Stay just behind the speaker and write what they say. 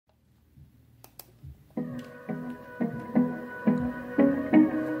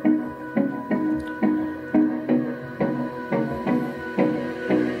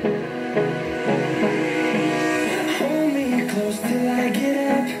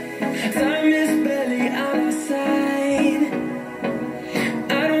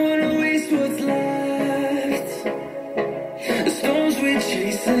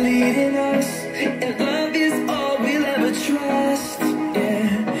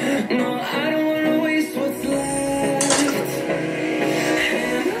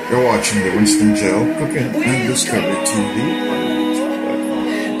You're watching the Winston Gel Cooking and Discovery TV on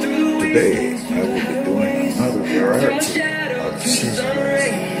YouTube. Today, I will be doing another variety of season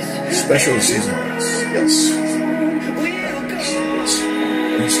rice, special season rice. Yes, it's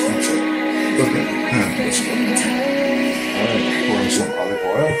Winston Gel Cooking and Discovery TV. Alright, pouring some olive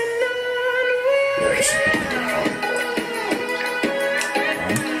oil. Yes, olive oil.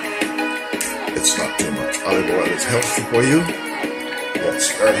 It's not too much. Olive oil is healthy for you.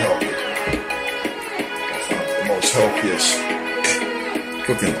 Yes, very healthy. It's one of the most healthiest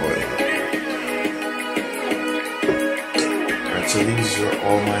cooking oil. Alright, so these are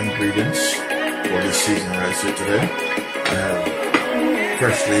all my ingredients for this season rice here today. I have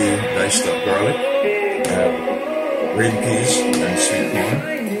freshly diced up garlic. I have green peas and sweet corn.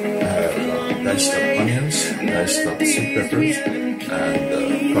 I have diced up onions, diced up sweet peppers, and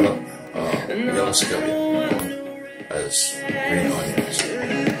cut up yellow scallion as green onions.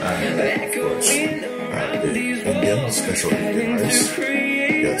 And of course, the Indian, special Indian rice.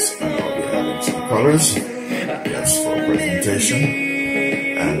 Yes, and I'll be adding some colors. Yes, for presentation.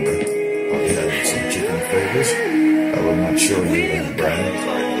 And I'll be adding some chicken flavors. I will not show you any brands or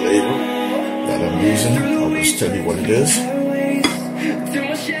any label that I'm using. I'll just tell you what it is.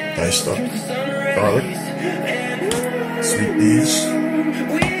 Diced up garlic, sweet peas,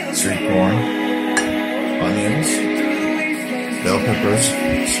 sweet corn, onions, bell peppers,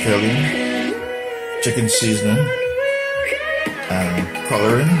 scallion, chicken seasoning, and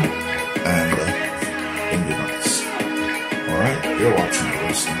coloring, and Indian rice. Alright, you're watching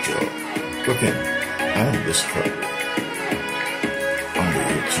Winston Gel Cooking and Discovery on the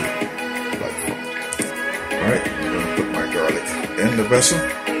YouTube platform. Alright, I'm going to put my garlic in the vessel.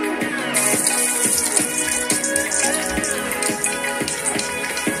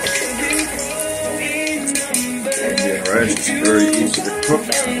 Indian rice is very easy to cook.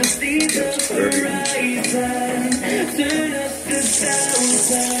 It's very easy.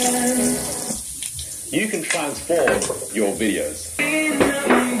 You can transform your videos.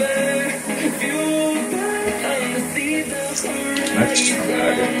 Next, I'm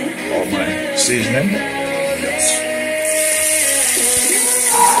adding all my seasoning. Yes.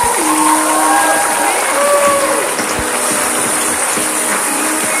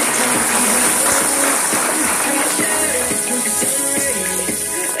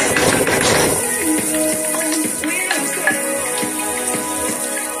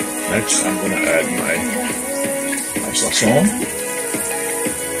 Next, I'm going to add my sauce.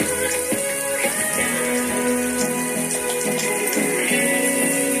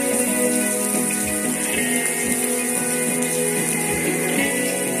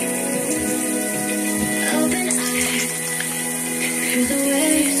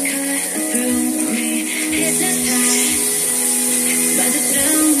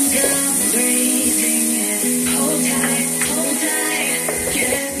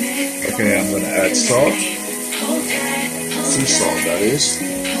 Okay, I'm going to add salt, sea salt that is,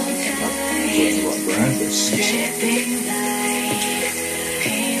 not what brand, but sea salt.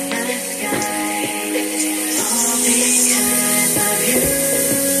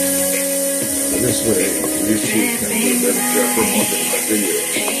 This way, YouTube can do a better job promoting my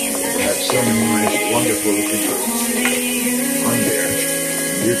videos. I have so many nice, wonderful looking girls on there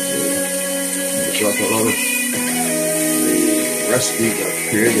on YouTube. There's like a lot of recipes I've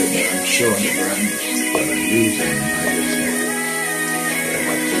created that I'm showing the brands that I'm using, and I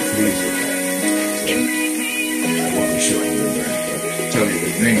might be pleased with that. So I want to show you the brand, but tell you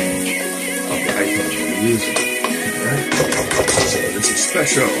the name of the items I'm using. Alright? So this is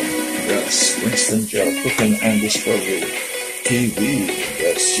special. Yes, Winston Gel Cooking and Discovery TV.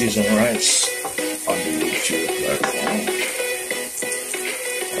 Yes, season rice on the YouTube platform.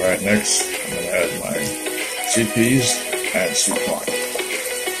 Alright, next I'm going to add my sweet peas and sweet corn.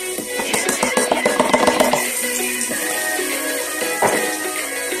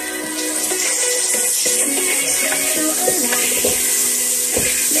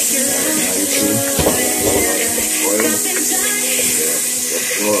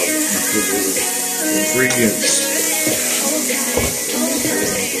 Ingredients.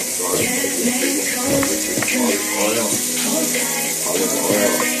 Olive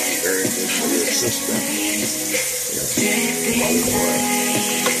oil, very good for your system.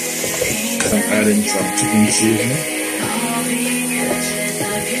 I'm adding some chicken seasoning.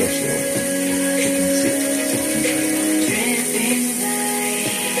 Special chicken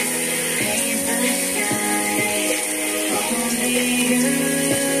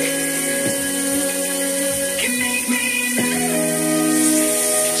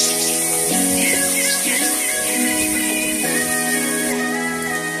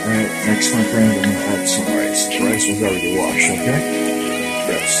Next, my friend, I'm going to add some rice. The rice was already washed, okay?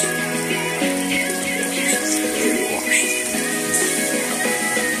 Yes. Already washed.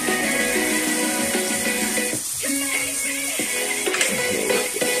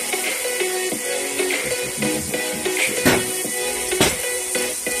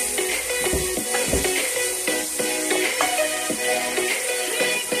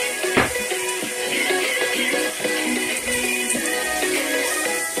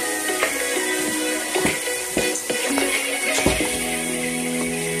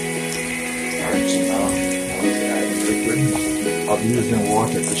 I'll be using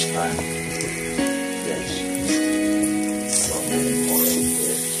water this time. Yes. So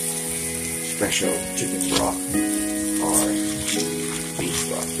special chicken broth or beef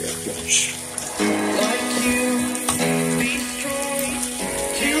broth here. Finish. Like you, be strong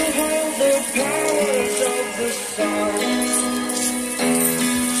to hold the powers of the sun.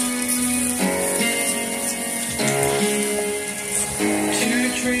 To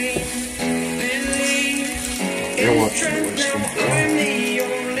dream, believe. You're watching Winston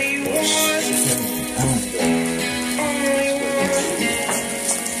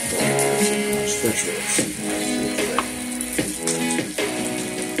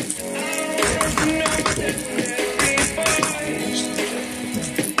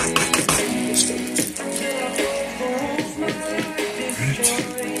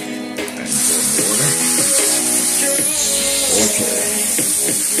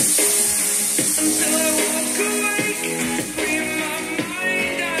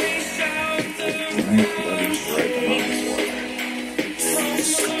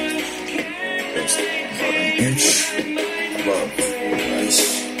inch above the rice.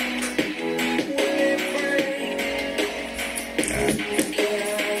 And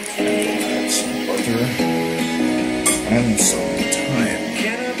add some butter and some thyme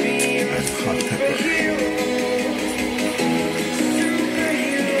and hot pepper.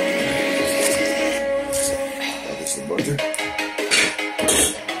 That is the butter.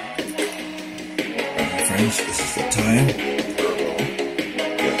 And my friends, this is the thyme.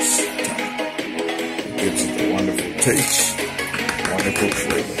 Gives it a wonderful taste, wonderful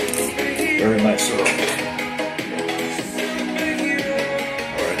flavor. Very nice aroma.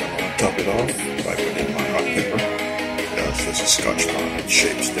 Alright, I'm going to top it off by putting my hot pepper. Yes, this is Scotch bonnet. It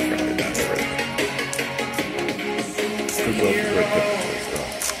shapes differently than the red pepper. Could go with red pepper as well,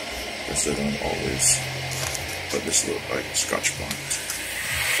 because they don't always. But this looks like Scotch bonnet.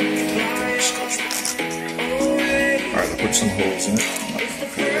 Scotch bonnet. Alright, I'll put some holes in it.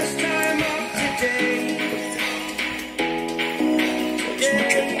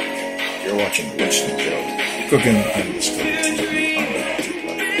 You're watching WinstonGeLCooking&DiscoveryTV on the YouTube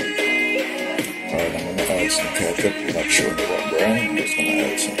platform. Alright, I'm going to add some ketchup. I'm not sure what brand. I'm just going to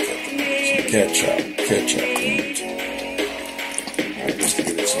add some ketchup. Some ketchup in it. Alright, just to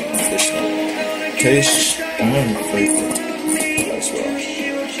give it some additional taste and flavor as well.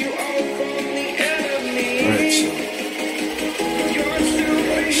 Alright, so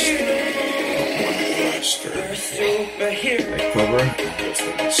I cover and just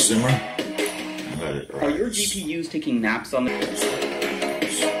let it simmer and let it rise. Are your GPUs taking naps on the...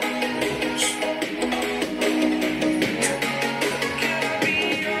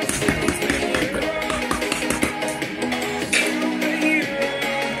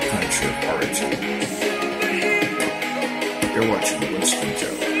 Country of origin. You're watching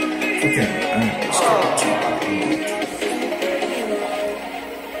WinstonGeLCooking&DiscoveryTV.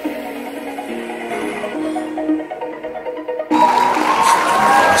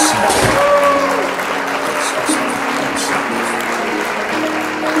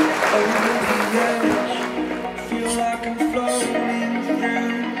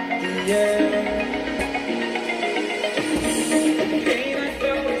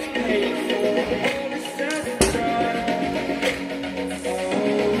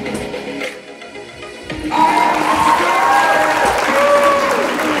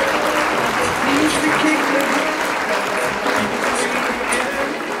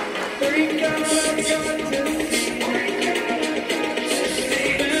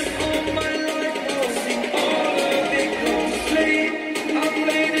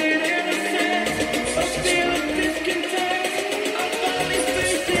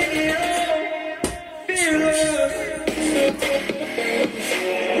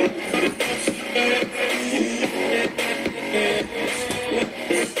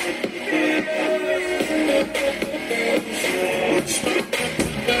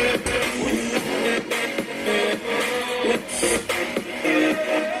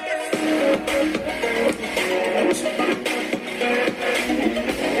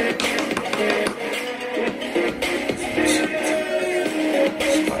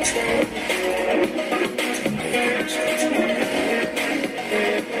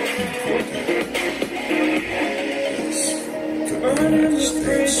 United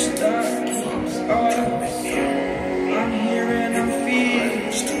States. I'm here and I'm feeling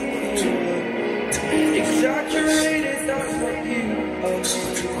exaggerated, that's what you are.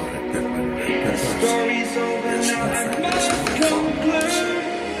 Story's over now, I must conclude.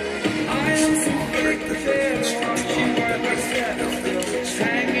 I am convicted, watching by myself, still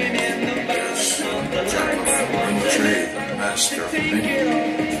hanging in the balance of the life I want to live. Master of Take many. it all,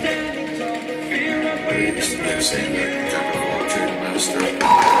 standing tall, the fear of waiting Saying that jack of all trade master.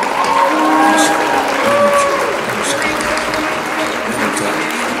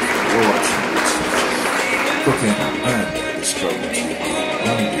 Cooking and Discovery TV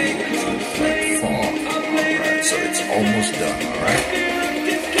on the YouTube platform. Alright, so it's almost done, alright?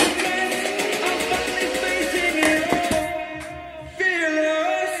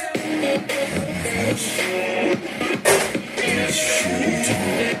 Let's shoot.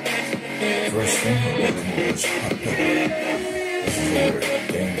 First thing we're going to remove is hot pepper. This is a very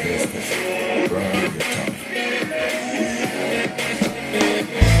dangerous pepper. Burn your tongue.